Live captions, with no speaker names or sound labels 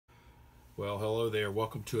Well, hello there.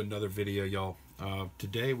 Welcome to another video, y'all.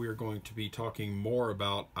 Today we are going to be talking more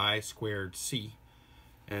about I2c.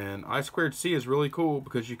 And I2c is really cool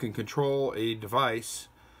because you can control a device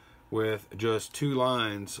with just two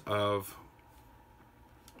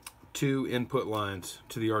input lines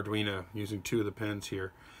to the Arduino using two of the pins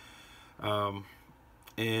here.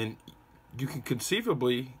 And you can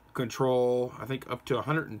conceivably control, I think, up to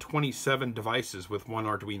 127 devices with one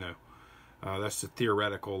Arduino. That's the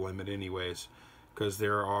theoretical limit anyways, because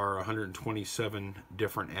there are 127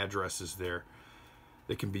 different addresses there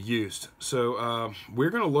that can be used. So we're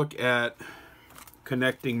going to look at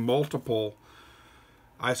connecting multiple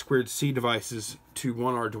I2c devices to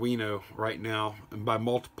one Arduino right now. And by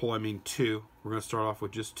multiple, I mean two. We're going to start off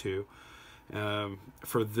with just two.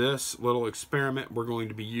 For this little experiment, we're going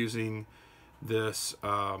to be using this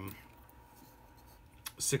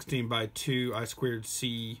 16 by 2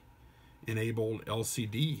 I2c enabled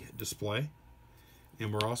LCD display,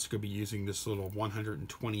 and we're also going to be using this little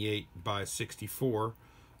 128 by 64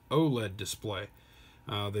 OLED display.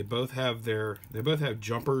 They both have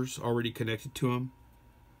jumpers already connected to them.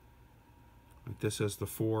 Like this has the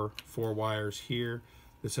four wires here.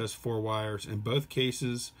 This has 4 wires. In both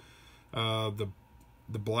cases, the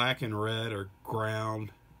black and red are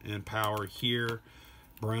ground and power here.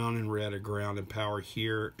 Brown and red are ground and power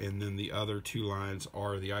here, and then the other two lines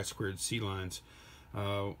are the I2c lines.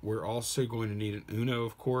 We're also going to need an Uno,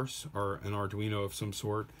 of course, or an Arduino of some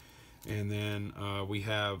sort, and then we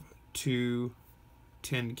have two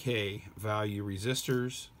 10K value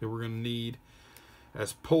resistors that we're going to need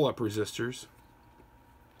as pull-up resistors,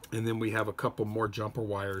 and then we have a couple more jumper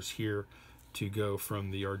wires here to go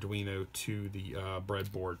from the Arduino to the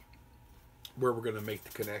breadboard where we're going to make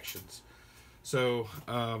the connections. So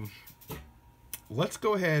let's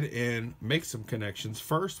go ahead and make some connections.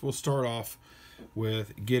 First, we'll start off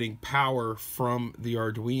with getting power from the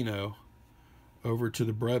Arduino over to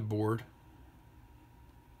the breadboard.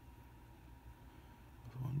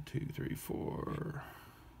 1, 2, 3, 4.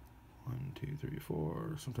 1, 2, 3,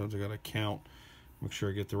 4. Sometimes I gotta count, make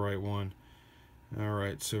sure I get the right one. All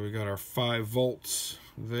right, so we got our 5 volts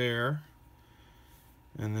there,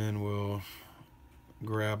 and then we'll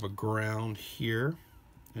grab a ground here,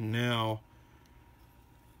 and now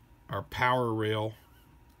our power rail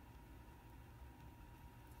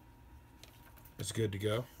is good to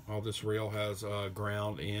go. All this rail has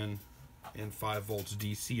ground and 5 volts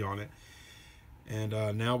DC on it, and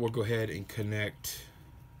now we'll go ahead and connect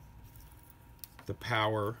the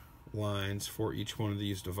power lines for each one of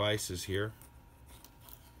these devices here.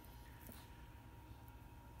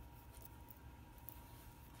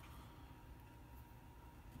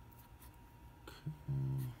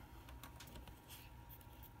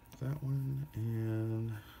 That one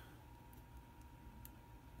and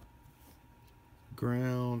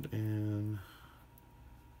ground and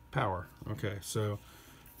power. Okay, so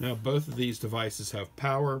now both of these devices have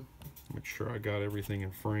power. Make sure I got everything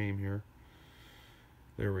in frame here.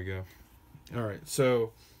 There we go. All right,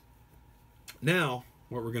 so now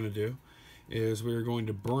what we're going to do is we're going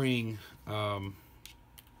to bring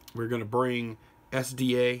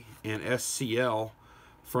SDA and SCL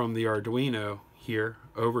from the Arduino here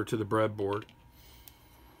over to the breadboard,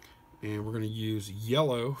 and we're going to use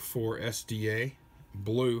yellow for SDA,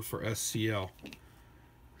 blue for SCL.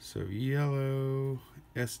 So yellow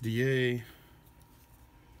SDA,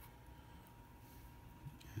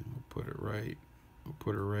 and we'll put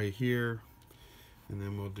it right here, and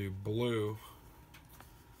then we'll do blue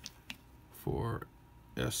for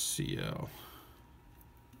SCL,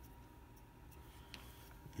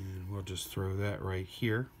 and we'll just throw that right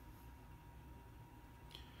here.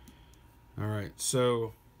 All right,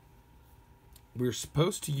 so we're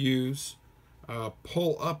supposed to use a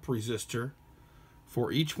pull-up resistor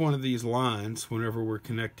for each one of these lines whenever we're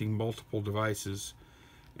connecting multiple devices.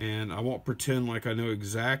 And I won't pretend like I know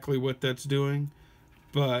exactly what that's doing,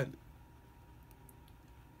 but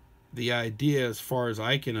the idea, as far as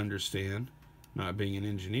I can understand, not being an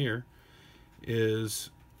engineer, is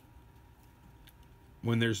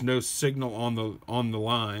when there's no signal on the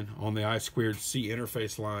line, on the I2c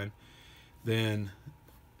interface line, then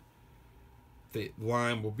the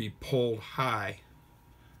line will be pulled high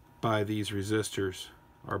by these resistors,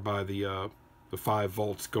 or by the 5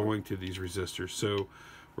 volts going to these resistors. So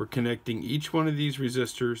we're connecting each one of these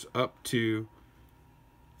resistors up to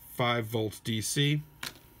 5 volts DC.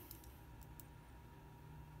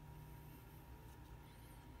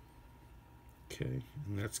 Okay,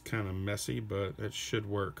 and that's kind of messy, but it should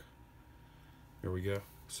work. There we go.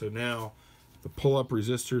 So now the pull-up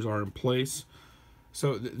resistors are in place.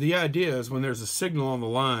 So the idea is when there's a signal on the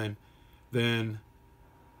line, then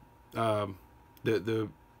the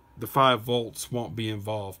 5 volts won't be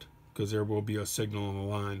involved because there will be a signal on the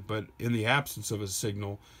line. But in the absence of a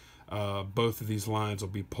signal, both of these lines will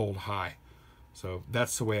be pulled high. So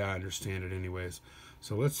that's the way I understand it anyways.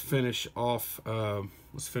 So let's finish off,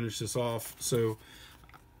 let's finish this off. So,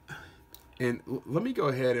 and let me go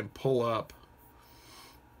ahead and pull up,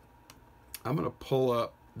 I'm going to pull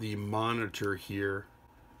up the monitor here.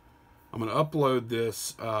 I'm going to upload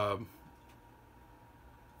this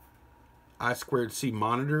I2c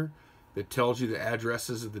monitor that tells you the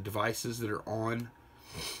addresses of the devices that are on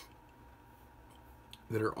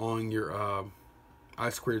your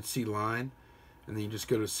I2c line, and then you just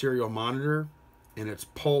go to serial monitor, and it's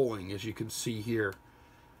polling, as you can see here,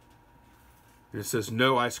 and it says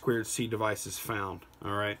no I2c devices found.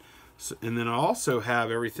 All right, so, and then I also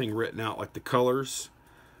have everything written out, like the colors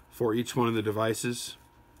for each one of the devices.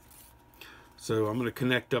 So I'm going to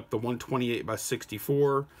connect up the 128 by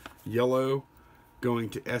 64 yellow going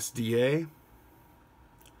to SDA.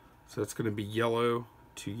 So that's going to be yellow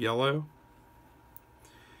to yellow.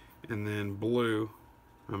 And then blue,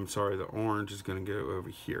 I'm sorry, the orange is going to go over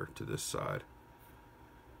here to this side.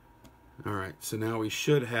 All right, so now we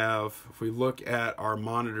should have, if we look at our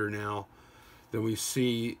monitor now, then we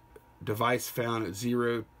see device found at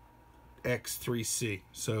 0x3c.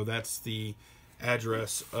 So that's the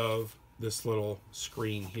address of this little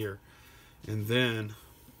screen here. And then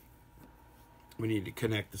we need to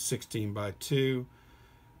connect the 16 by 2.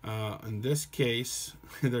 In this case,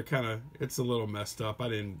 they're kind of, it's a little messed up. I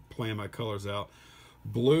didn't plan my colors out.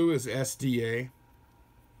 Blue is SDA.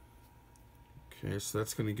 Okay, so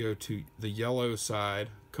that's going to go to the yellow side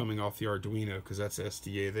coming off the Arduino, because that's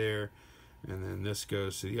SDA there. And then this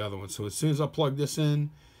goes to the other one. So as soon as I plug this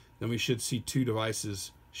in, then we should see 2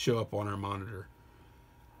 devices show up on our monitor.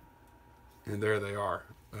 And there they are.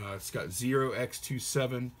 It's got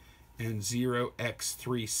 0x27 and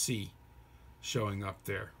 0x3c showing up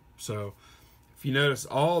there. So if you notice,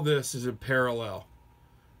 all this is in parallel,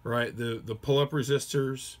 right? The pull-up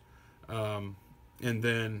resistors, and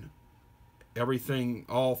then everything,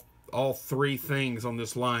 all 3 things on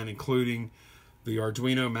this line, including the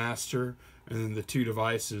Arduino master and then the 2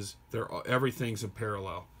 devices, everything's in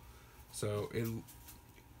parallel. So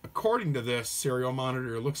according to this serial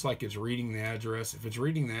monitor, it looks like it's reading the address. If it's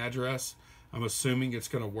reading the address, I'm assuming it's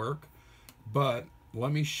going to work. But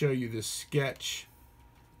let me show you this sketch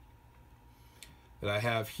that I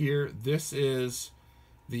have here. This is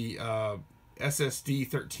the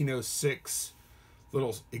SSD 1306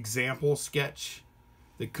 little example sketch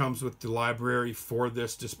that comes with the library for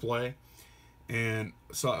this display. And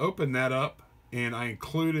so I opened that up, and I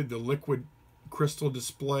included the liquid crystal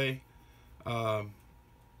display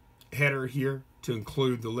header here to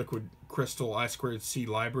include the liquid crystal I2c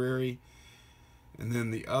library. And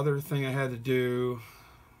then the other thing I had to do,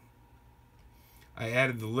 I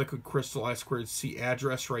added the liquid crystal I2c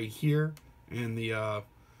address right here and the other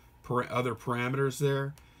parameters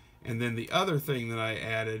there. And then the other thing that I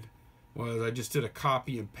added was I just did a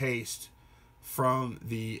copy and paste from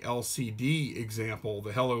the LCD example,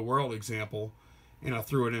 the Hello World example, and I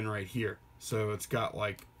threw it in right here. So it's got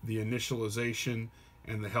like the initialization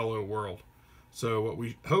and the Hello World. So what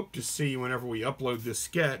we hope to see whenever we upload this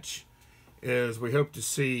sketch is we hope to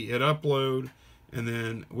see it upload, and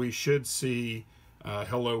then we should see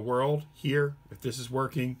Hello World here, if this is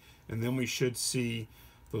working, and then we should see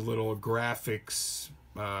the little graphics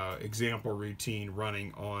example routine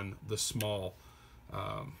running on the small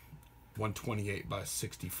 128 by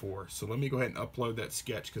 64. So let me go ahead and upload that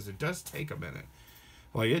sketch, because it does take a minute.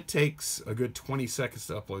 Like, it takes a good 20 seconds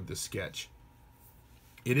to upload this sketch.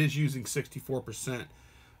 It is using 64%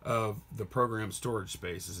 of the program storage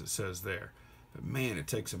space, as it says there. But man, it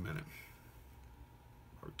takes a minute,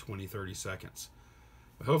 or 20-30 seconds.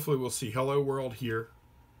 But hopefully we'll see Hello World here,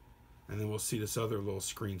 and then we'll see this other little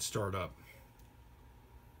screen start up.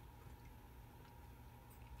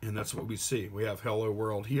 And that's what we see. We have Hello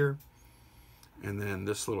World here, and then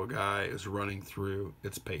this little guy is running through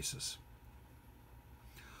its paces.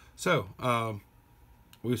 So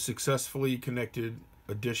we've successfully connected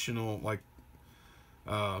additional,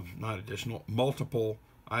 multiple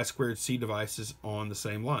I2c devices on the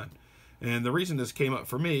same line. And the reason this came up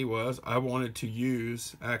for me was I wanted to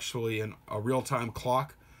use actually a real-time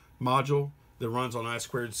clock module that runs on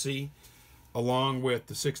I2c along with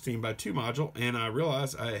the 16 by 2 module, and I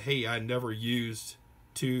realized I never used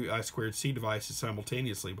 2 I2c devices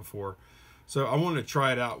simultaneously before. So I wanted to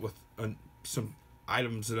try it out with some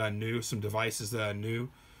items that I knew, some devices that I knew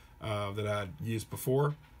that I'd used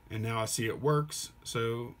before, and now I see it works.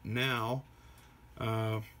 So now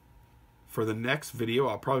For the next video,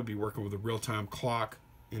 I'll probably be working with a real-time clock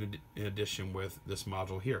in addition with this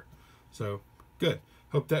module here. So, good.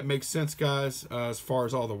 Hope that makes sense, guys. As far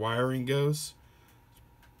as all the wiring goes,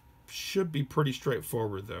 should be pretty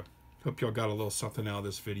straightforward, though. Hope y'all got a little something out of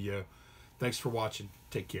this video. Thanks for watching.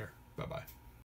 Take care. Bye-bye.